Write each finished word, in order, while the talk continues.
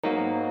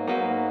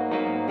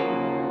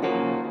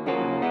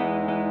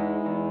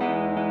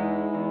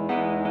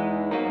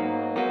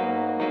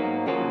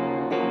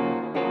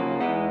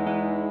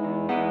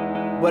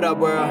What up,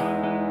 world?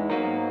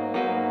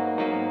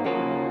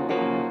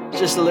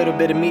 Just a little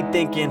bit of me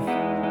thinking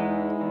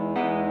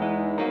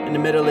in the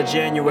middle of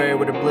January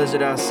with a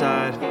blizzard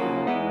outside.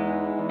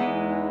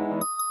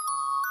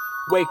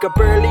 Wake up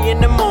early in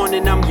the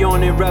morning, I'm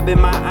yawning,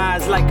 rubbing my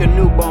eyes like a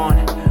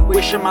newborn.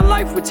 Wishing my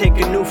life would take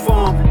a new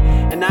form.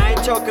 And I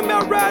ain't talking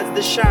about rides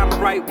that shine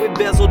bright with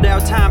bezeled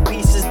out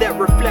timepieces that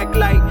reflect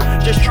light.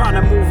 Just trying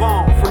to move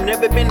on from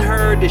never been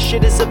heard. This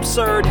shit is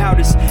absurd how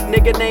this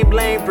nigga named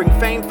Lane bring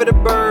fame for the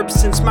burbs.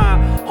 Since my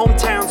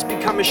hometown's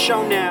become a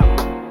show now,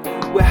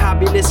 with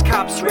hobbyless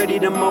cops ready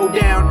to mow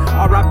down.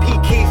 R.I.P.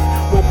 Keith,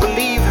 won't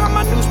believe how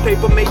my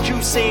newspaper made you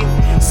seem.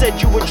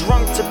 Said you were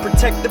drunk to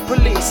protect the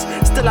police.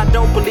 Still I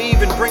don't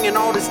believe in bringing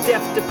all this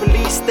death to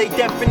police. They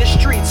deaf in the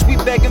streets, we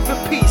begging for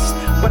peace.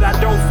 But I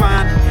don't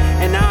find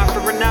an eye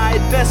for an eye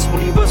at best will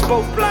leave us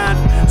both blind.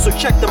 So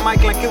check the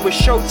mic like it was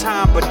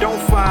showtime, but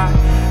don't fire,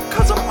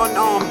 cause I'm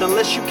unarmed.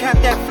 Unless you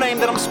count that flame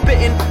that I'm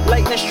spitting.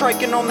 Lightning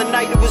striking on the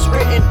night it was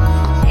written.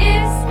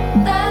 Is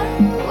the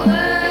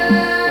word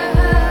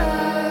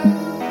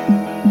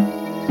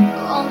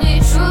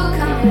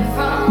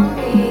from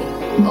me?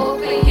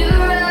 Open your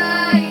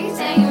eyes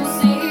and you'll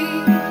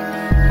see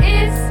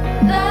it's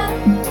the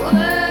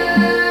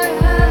word.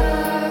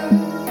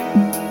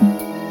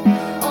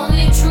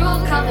 Only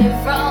truth coming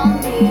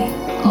from me.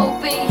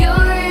 Open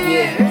your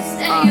ears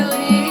and you'll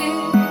hear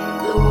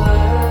the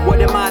word. What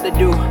am I to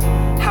do?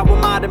 How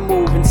am I to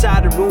move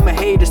inside a room of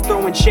haters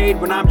throwing shade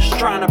when I'm just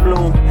trying to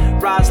bloom?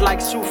 Rise like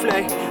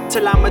souffle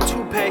till I'm a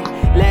toupee.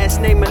 Last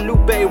name a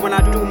Lupe when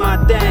I do my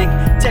thing.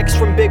 Text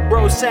from big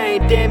bro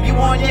saying, damn, you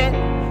on yet?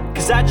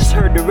 Cause I just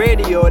heard the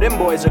radio, them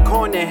boys are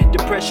corny.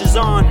 The pressure's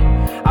on,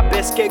 I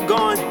best get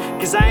gone.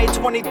 Cause I ain't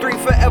 23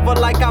 forever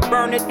like I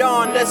burn it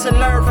on. Lesson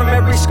learned from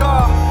every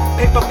scar.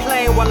 Paper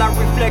plane while I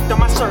reflect on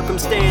my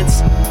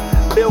circumstance.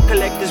 Bill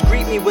collectors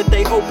greet me with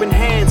they open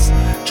hands.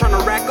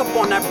 Tryna rack up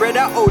on that bread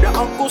I owe to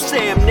Uncle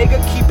Sam. Nigga,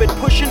 keep it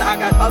pushing, I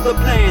got other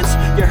plans.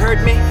 You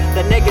heard me?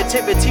 The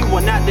negativity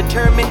will not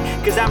deter me.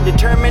 Cause I'm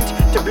determined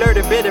to blur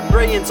the bit of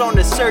brilliance on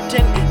a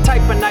certain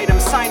type of night. I'm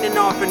signing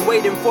off and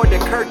waiting for the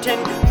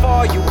curtain.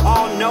 For you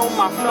all know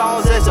my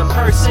flaws as a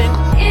person.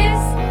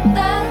 Is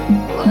the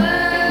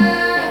word.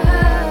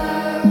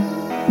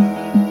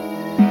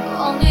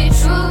 Only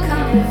truth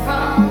coming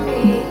from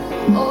me.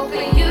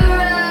 Open your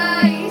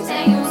eyes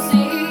and you'll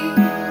see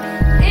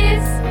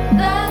it's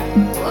the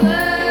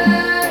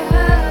word.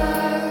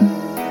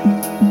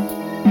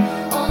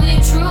 Only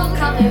truth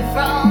coming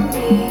from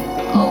me.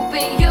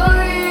 Open your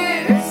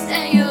ears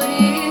and you'll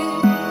hear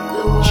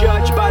the word.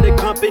 Judged by the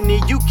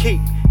company you keep,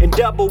 and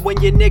double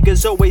when your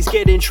niggas always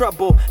get in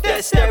trouble.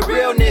 That's that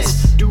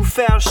realness. Do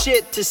foul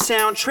shit to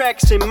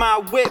soundtracks in my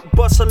whip.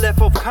 Bust a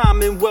left off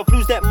Commonwealth,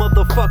 lose that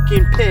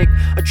motherfucking pig.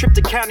 A trip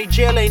to county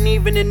jail ain't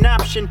even an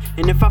option.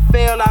 And if I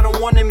fail, I don't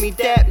wanna meet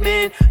that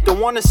man. Don't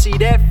wanna see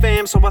that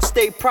fam, so I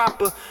stay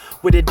proper.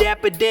 With a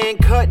dapper Dan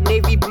cut,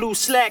 navy blue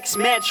slacks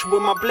match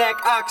with my black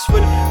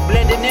Oxford.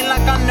 Blending in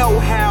like I know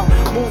how.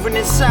 Moving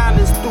in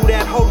silence through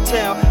that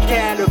hotel,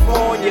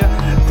 California.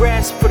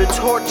 Grasp for the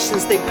torch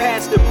since they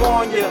passed up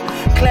on ya.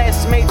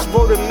 Classmates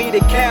voted me to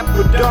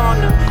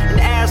Capricorn, and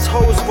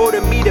assholes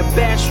voted me to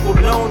bashful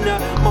loner.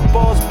 My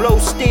balls blow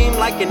steam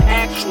like an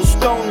actual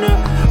stoner.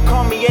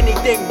 Call me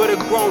anything but a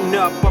grown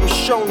up. I'm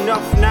shown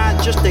up,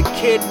 not just a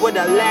kid with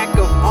a lack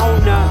of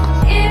owner.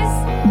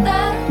 Is